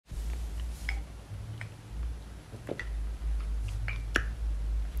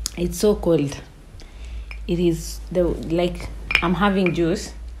It's so cold. It is I'm having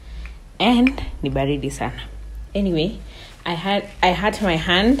juice and ni baridi sana. Anyway, I hurt my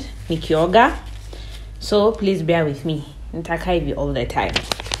hand nikioga, so please bear with me. Nitaka hivi all the time.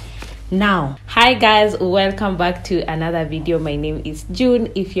 Now, hi guys, welcome back to another video. My name is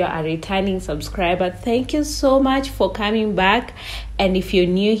June. If you're a returning subscriber, thank you so much for coming back. And if you're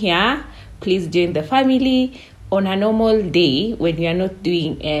new here, please join the family. On a normal day, when we are not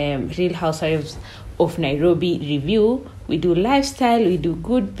doing Real Housewives of Nairobi review, we do lifestyle, we do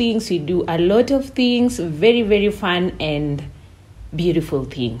good things, we do a lot of things, very, very fun and beautiful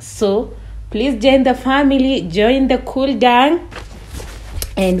things. So please join the family, join the cool gang,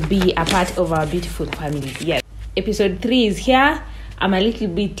 and be a part of our beautiful family. Yes, episode 3 is here. I'm a little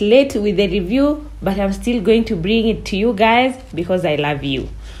bit late with the review, but I'm still going to bring it to you guys because I love you.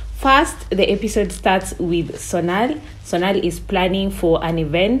 First, the episode starts with Sonal. Sonal is planning for an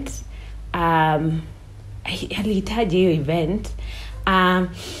event. Alitaje hiyo event.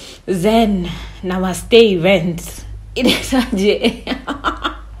 Then Namaste event. Inaitaje?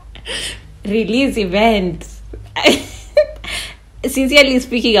 Release event. Sincerely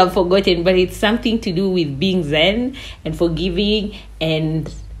speaking, I've forgotten, but it's something to do with being zen and forgiving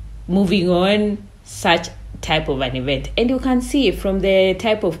and moving on, such type of an event. And you can see from the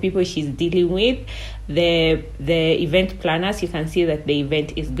type of people she's dealing with, the event planners, you can see that the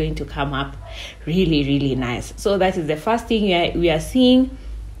event is going to come up really, really nice. So that is the first thing we are seeing.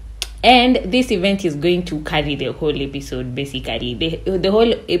 And this event is going to carry the whole episode, basically. The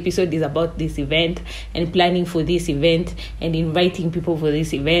whole episode is about this event and planning for this event and inviting people for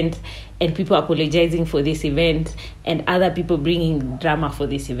this event and people apologizing for this event and other people bringing drama for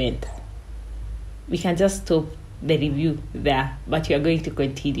this event. We can just stop the review there, but we are going to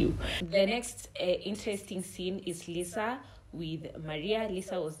continue. The next interesting scene is Lisa with Maria.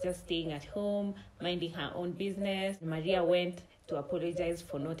 Lisa was just staying at home, minding her own business. Maria went to apologize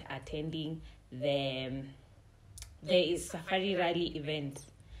for not attending the Safari Rally event.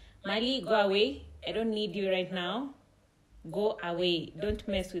 Mali, go away. I don't need you right now. Go away. Don't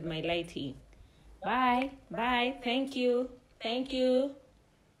mess with my lighting. Bye. Bye. Thank you. Thank you.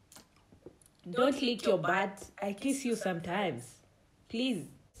 Don't lick your butt. I kiss you sometimes. Please.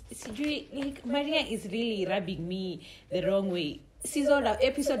 Maria is really rubbing me the wrong way.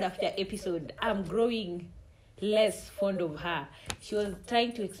 Episode after episode, I'm growing less fond of her. She was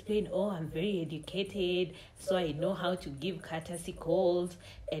trying to explain, I'm very educated, so I know how to give courtesy calls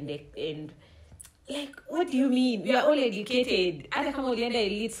and like, what do you mean? We are all educated. Ata kama ulienda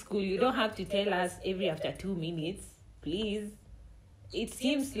elite school, you don't have to tell us every after 2 minutes, please. It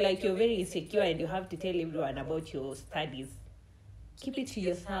seems like you're very insecure and you have to tell everyone about your studies. Keep it to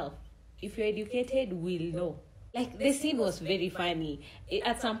yourself. If you're educated, we'll know. Like, the scene was very funny.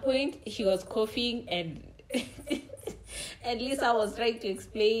 At some point, she was coughing and and Lisa was trying to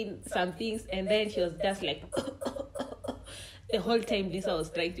explain some things, and then she was just like the whole time Lisa was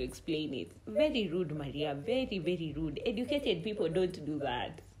trying to explain it. Very rude, Maria. Very, very rude. Educated people don't do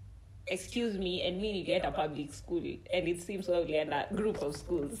that. Excuse me, and me, you get a public school, and it seems only a group of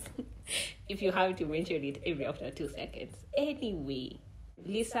schools. If you have to mention it every after 2 seconds. Anyway,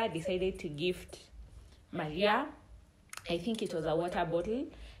 Lisa decided to gift Maria, I think it was a water bottle,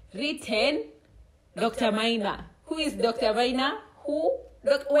 written Dr. Maina. Who is Dr. Maina? Who?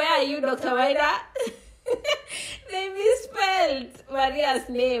 Where are you, Dr. Maina? They misspelled Maria's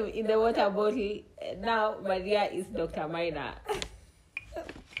name in the water bottle. Now Maria is Dr. Maina.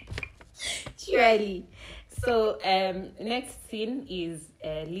 Surely. So next scene is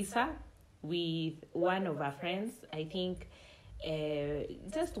Lisa with one of her friends. I think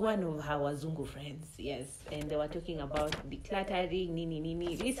just one of her wazungu friends, yes, and they were talking about decluttering,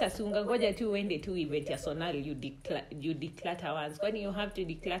 nini. Lisa, sunga ngoja tu uende tu event ya Sonal, you declutter once, when you have to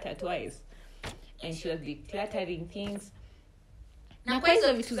declutter twice. And she was decluttering things. Na kwa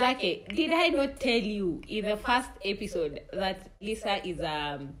hizo vitu zake, did I not tell you in the first episode that Lisa is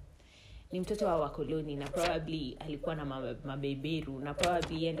ni mtoto wa wakoloni na probably alikuwa na mabeberu na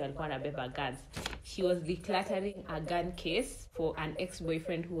probably yeye ndo alikuwa anabeba guns. She was decluttering a gun case for an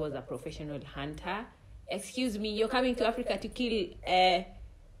ex-boyfriend who was a professional hunter. Excuse me, you're coming to Africa to kill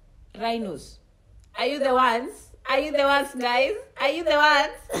rhinos. Are you the ones? Are you the ones, guys? Are you the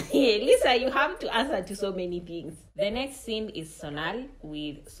ones? Lisa, you have to answer to so many things. The next scene is Sonal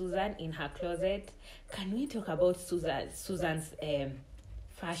with Susan in her closet. Can we talk about Susan's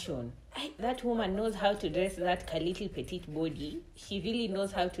fashion? That woman knows how to dress that little petite body. She really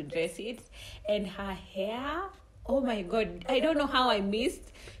knows how to dress it. And her hair, oh my God, I don't know how I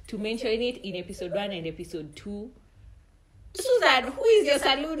missed to mention it in episode 1 and episode 2. Susan, who is your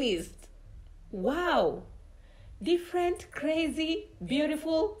saloonist? Wow. Different, crazy,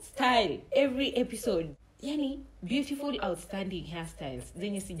 beautiful style every episode. Yani, beautiful, outstanding hairstyles.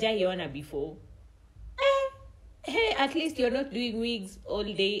 Zenye sijaiona before. Hey, at least you're not doing wigs all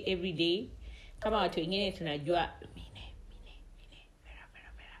day, every day. Kama watu wengine tunajua mine, vera.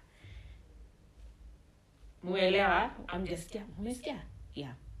 Muelewa? I'm just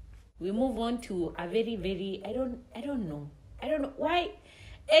yeah. We move on to a very, very, I don't know why.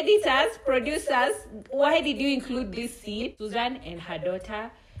 Editors, producers, why did you include this scene? Susan and her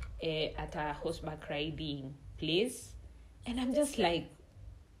daughter at a horseback riding place. And I'm just like,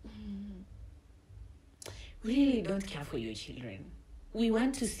 we really don't care for your children. We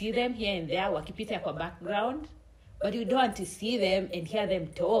want to see them here and there, wakipita kwa background, but you don't want to see them and hear them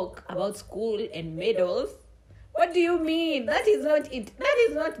talk about school and medals. What do you mean? That is not it. That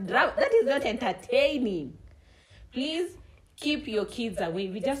is not drama. That is not entertaining. Please keep your kids away.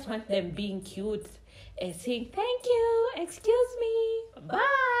 We just want them being cute and saying, thank you, excuse me,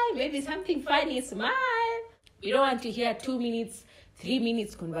 bye, maybe something funny, smile. We don't want to hear 2 minutes, 3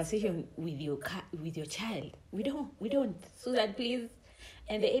 minutes conversation with your child. We don't. Susan, please.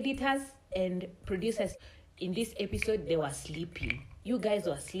 And the editors and producers in this episode, they were sleeping. You guys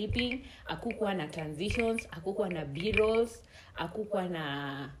were sleeping. Akukuwa na transitions, akukuwa na B-rolls, akukuwa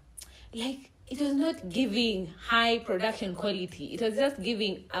na... Like, it was not giving high production quality. It was just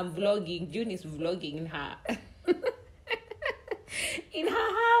giving, I'm vlogging. June is vlogging in her... in her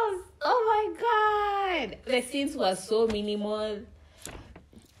house. Oh my God. The scenes were so minimal.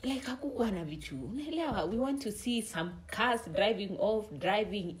 Like, hakukuwa na vitu. Unaelewa? We want to see some cars driving off,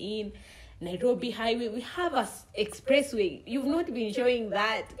 driving in. Nairobi highway. We have a expressway. You've not been showing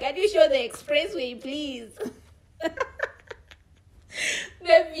that. Can you show the expressway, please?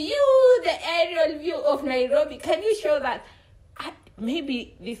 The view, the aerial view of Nairobi. Can you show that?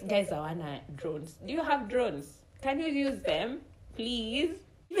 Maybe these guys are on drones. Do you have drones? Can you use them, please?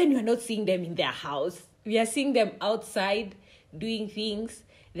 Even we're not seeing them in their house. We are seeing them outside doing things.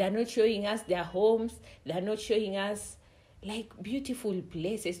 They are not showing us their homes. They are not showing us like beautiful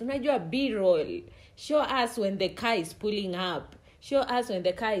places. Unajua B-roll. Show us when the car is pulling up. Show us when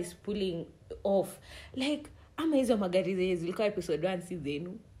the car is pulling off. Like, ama hizo magari zenye zilikuwa episode 1 si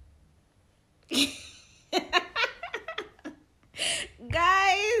zenu.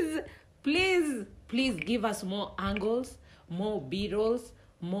 Guys, please give us more angles, more B-rolls,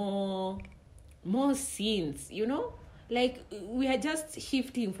 more scenes, you know? Like, we are just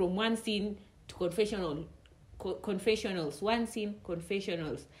shifting from one scene to confessionals. One scene,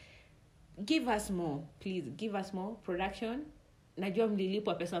 confessionals. Give us more, please. Give us more production. Najua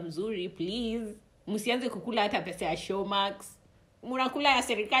mlilipwa pesa mzuri, please. Msianze kukula hata pesa ya Showmax. Munakula ya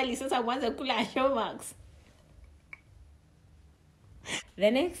serikali, sasa mwanze kula ya Showmax.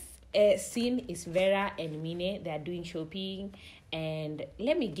 The next scene is Vera and Mine. They are doing shopping, and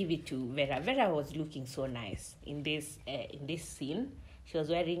let me give it to Vera. Vera was looking so nice in this scene. She was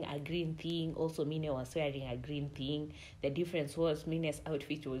wearing a green thing. Also, Mine was wearing a green thing. The difference was Mine's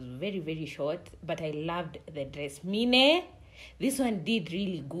outfit was very, very short, but I loved the dress. Mine, this one did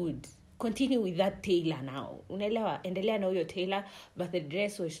really good. Continue with that tailor now. Unaelewa, endelea na huyo tailor, but the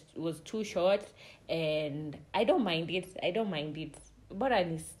dress was too short, and I don't mind it.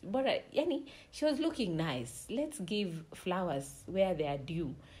 Yani, she was looking nice. Let's give flowers where they are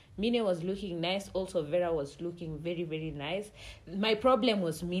due. Mine was looking nice. Also, Vera was looking very, very nice. My problem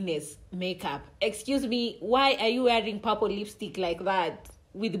was Mine's makeup. Excuse me, why are you wearing purple lipstick like that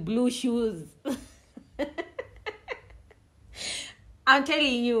with blue shoes? I'm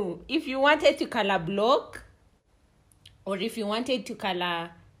telling you, if you wanted to color block, or if you wanted to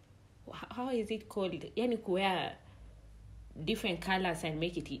color, how is it called? Yani kuwear different colors and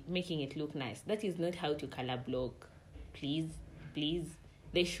making it look nice. That is not how to color block. Please.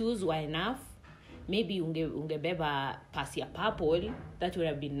 The shoes were enough. Maybe ungebeba pasi ya purple. That would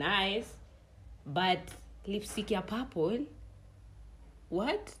have been nice. But lipstick ya purple?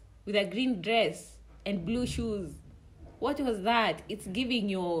 What? With a green dress and blue shoes. What was that? It's giving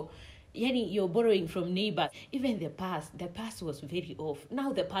you're borrowing from neighbors. Even the purse was very off.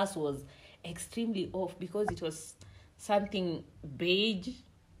 Now the purse was extremely off because it was something beige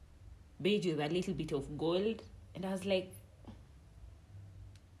with a little bit of gold. And I was like,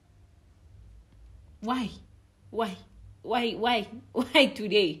 why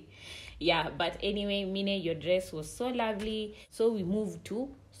today? Yeah, but anyway, Mine, your dress was so lovely. So we moved to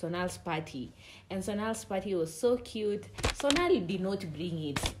Sonal's party, and Sonal's party was so cute. Sonal did not bring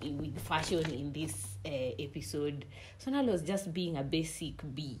it with fashion in this episode. Sonal was just being a basic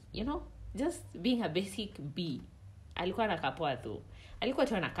B, just being a basic B. alikuwa anakapoa tu. Alikuwa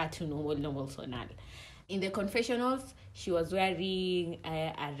tu anakaa tu normal Sonal. In the confessionals, she was wearing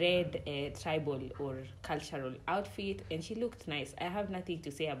a red tribal or cultural outfit, and she looked nice. I have nothing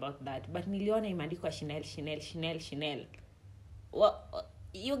to say about that. But niliona imeandikwa Chanel. Well,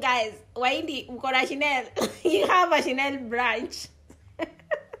 you guys, waindi mko na Chanel? You have a Chanel branch.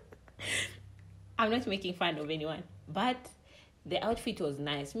 I'm not making fun of anyone, but the outfit was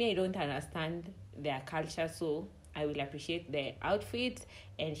nice. Me, I don't understand their culture, so I will appreciate the outfit,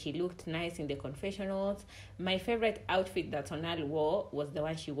 and she looked nice in the confessionals. My favorite outfit that Sonal wore was the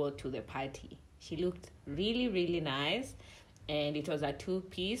one she wore to the party. She looked really nice, and it was a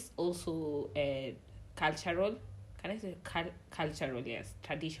 2-piece, also cultural. Can I say cultural? Yes,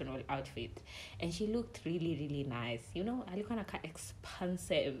 traditional outfit, and she looked really nice. You know, alikuwa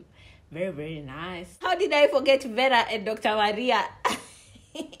expansive, very nice. How did I forget Vera and Dr. Maria?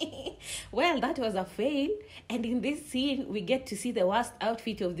 Well, that was a fail, and in this scene we get to see the worst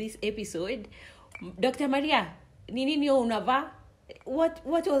outfit of this episode. Dr. Maria, nini niyo unava? What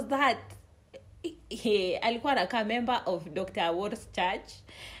was that? Alikuwa anakaa member of Dr. Ward's church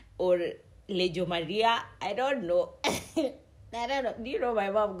or Lejo Maria, I don't know. Do you know my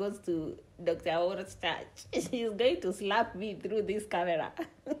mom goes to Dr. Ward's church? She's going to slap me through this camera.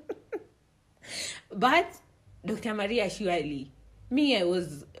 But Dr. Maria, surely, me, I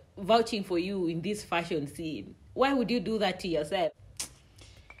was vouching for you in this fashion scene. Why would you do that to yourself?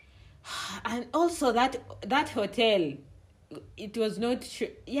 And also that hotel, it was not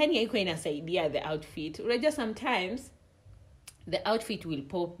yani haikuwa inasaidia the outfit. Just sometimes the outfit will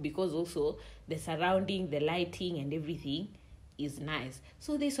pop because also the surrounding, the lighting and everything is nice.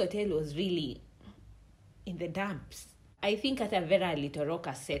 So this hotel was really in the dumps. I think hata Vera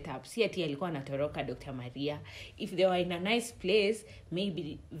alitoroka setup. Si ati alikuwa anatoroka Dr. Maria. If they were in a nice place,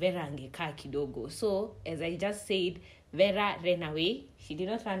 maybe Vera angekaa kidogo. So, as I just said, Vera ran away. She did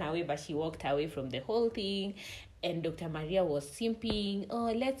not run away, but she walked away from the whole thing. And Dr. Maria was simping,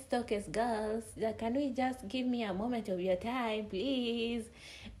 oh, let's talk as girls. Can we just give me a moment of your time, please?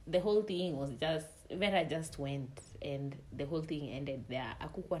 The whole thing was just, Vera just went, and the whole thing ended there.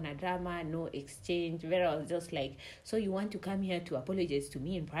 Hakukuwa na drama, no exchange. Vera was just like, so you want to come here to apologize to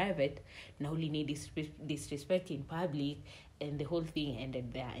me in private? Now you need disrespect in public. And the whole thing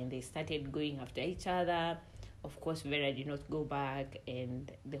ended there, and they started going after each other. Of course, Vera did not go back,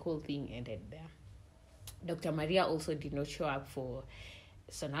 and the whole thing ended there. Dr. Maria also did not show up for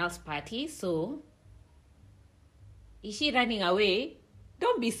Sonal's party, so is she running away?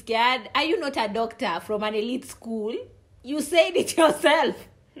 Don't be scared. Are you not a doctor from an elite school? You said it yourself.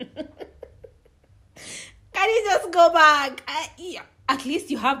 Can you just go back? At least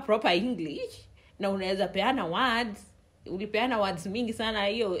you have proper English. Na unaweza peana words. Ulipeana words mingi sana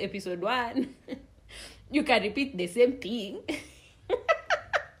hiyo episode 1. You can repeat the same thing.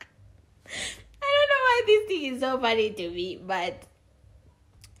 This thing is so funny to me, but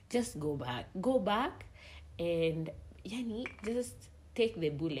just go back and just take the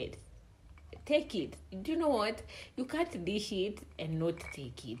bullet. Take it. Do you know what? You can't dish it and not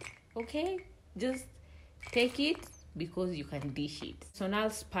take it. Okay? Just take it because you can dish it.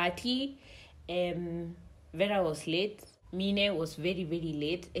 Sonal's party, Vera was late. Mine was very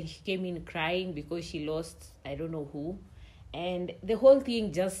late, and she came in crying because she lost I don't know who, and the whole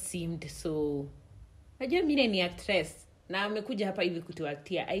thing just seemed so. Najua Mine ni actress na amekuja hapa hivi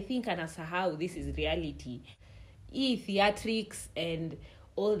kutuactia. I think anasahau this is reality. Theatrics and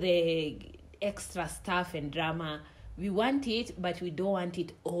all the extra stuff and drama, we want it, but we don't want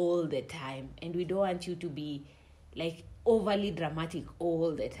it all the time, and we don't want you to be like overly dramatic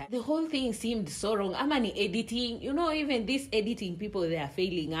all the time. The whole thing seemed so wrong. Amani editing, even these editing people, they are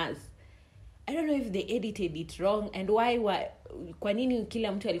failing us. I don't know if they edited it wrong, and kwa nini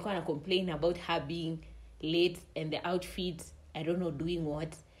kila mtu alikuwa na complain about her being late and the outfits, I don't know, doing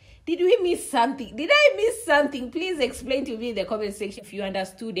what. Did we miss something? Did I miss something? Please explain to me in the comment section if you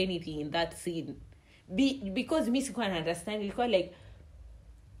understood anything in that scene. Because me sikuwa na understand. Ilikuwa like,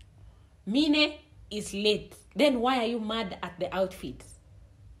 Mine is late. Then why are you mad at the outfits?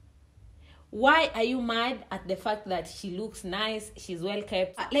 Why are you mad at the fact that she looks nice, she's well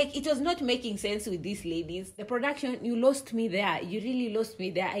kept? Like, it was not making sense with these ladies. The production, you lost me there. You really lost me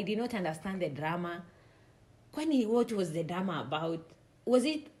there. I did not understand the drama. What was the drama about? Was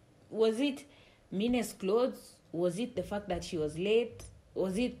it Mine's clothes? Was it the fact that she was late?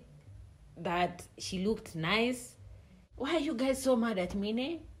 Was it that she looked nice? Why are you guys so mad at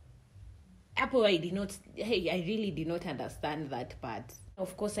Mine? I really did not understand that part.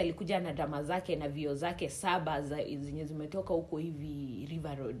 Of course, alikuja na drama zake na vio zake 7 zenye zimetoka huko hivi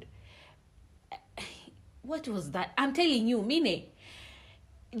River Road. What was that? I'm telling you, Mine.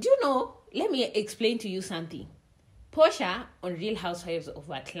 Do you know? Let me explain to you something. Portia on Real Housewives of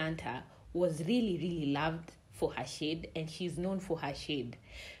Atlanta was really, really loved for her shade, and she's known for her shade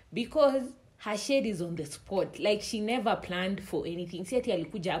because her shade is on the spot. Like, she never planned for anything. Si ati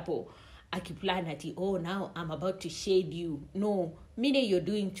alikuja hapo akiplan ati, oh, now I'm about to shade you. No, Mine, you're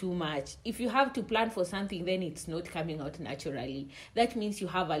doing too much. If you have to plan for something, then it's not coming out naturally. That means you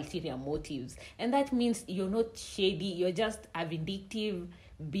have ulterior motives. And that means you're not shady. You're just a vindictive,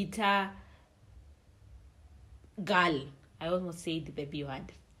 bitter girl. I almost said the B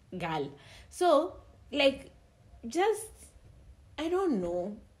word. Girl. So, like, just, I don't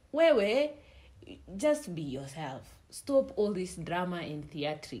know. Just be yourself. Stop all this drama and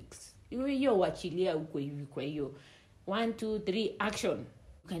theatrics. You're wachilia uko hivi kwa hiyo 1, 2, 3 action.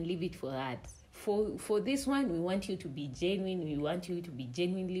 You can leave it for that. For this one, we want you to be genuine. We want you to be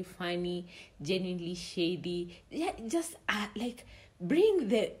genuinely funny, genuinely shady. Yeah, just like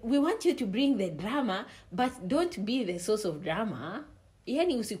we want you to bring the drama, but don't be the source of drama.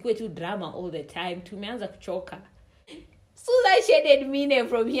 Yani usikue tu drama all the time. Tumeanza kuchoka. Susan shaded Mine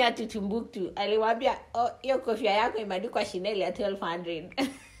from here to Timbuktu. Aliwaambia, oh, hiyo kofia yako imeandikwa Chanel ya 1200.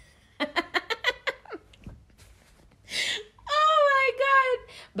 Oh my God.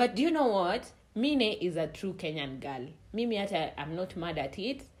 But do you know what? Mine is a true Kenyan girl. Mimi hata, I'm not mad at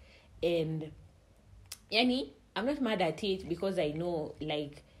it. And, yani, I'm not mad at it because I know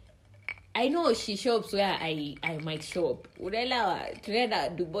she shops where I might shop. Unaelewa, tunaenda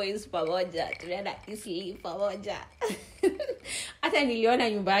Dubois pamoja, tunaenda Eastleigh pamoja. Hata niliona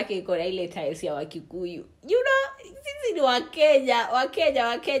nyumba yake iko na ile tiles ya Wakikuyu. You know, sisi ni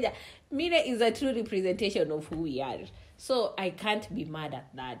Wakenya. Mine is a true representation of who we are. So I can't be mad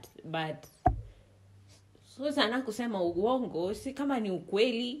at that. But so sana kusema uongo, si kama ni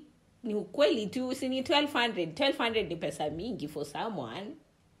ukweli tu, si ni 1200. 1200 ni pesa mingi for someone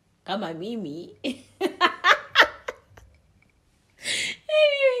kama mimi. Anyway,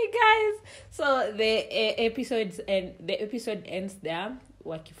 guys, so the episode ends there.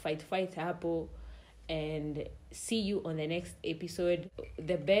 Fight hapo, and see you on the next episode.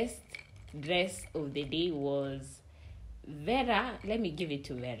 The best dress of the day was Vera. Let me give it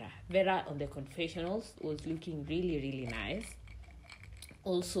to Vera. Vera on the confessionals was looking really, really nice.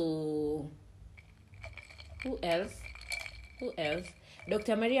 Also, who else?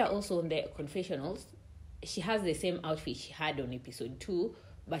 Dr. Maria also on the confessionals. She has the same outfit she had on episode 2,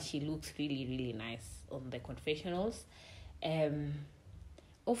 but she looks really, really nice on the confessionals.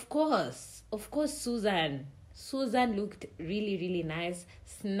 Of course, Susan looked really, really nice.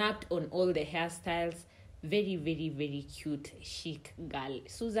 Snapped on all the hairstyles. Very, very, very cute, chic girl.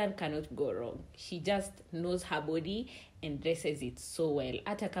 Susan cannot go wrong. She just knows her body and dresses it so well.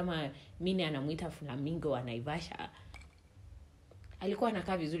 Hata kama Mine anamuita flamingo wa Naivasha, alikuwa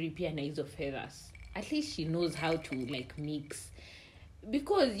anakaa vizuri pia na hizo feathers. At least she knows how to like mix.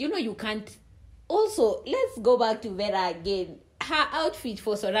 Because, you know, you can't. Also, let's go back to Vera again. Her outfit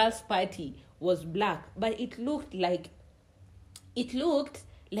for Soral's party was black, but it looked like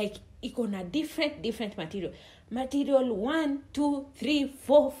iko na different material. Material 1, 2, 3,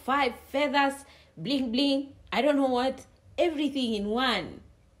 4, 5 feathers, bling bling. I don't know what. Everything in one.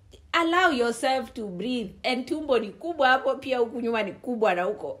 Allow yourself to breathe. And tumbo ni kubwa hapo, pia huku nyuma ni kubwa na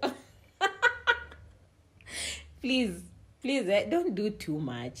huko. Please, don't do too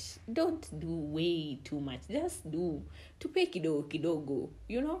much. Don't do way too much. Just do. Tupe kidogo,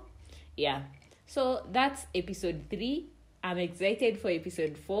 you know? Yeah. So that's episode 3. I'm excited for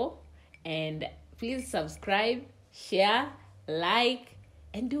episode 4. And please subscribe, share, like,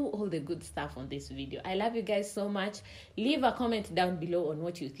 and do all the good stuff on this video. I love you guys so much. Leave a comment down below on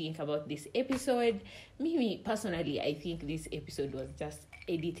what you think about this episode. Me personally, I think this episode was just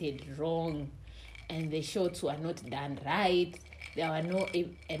edited wrong, and the shots were not done right. There were no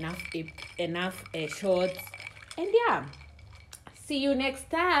enough shots. And yeah, see you next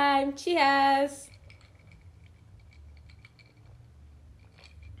time. Cheers.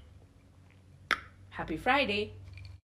 Happy Friday.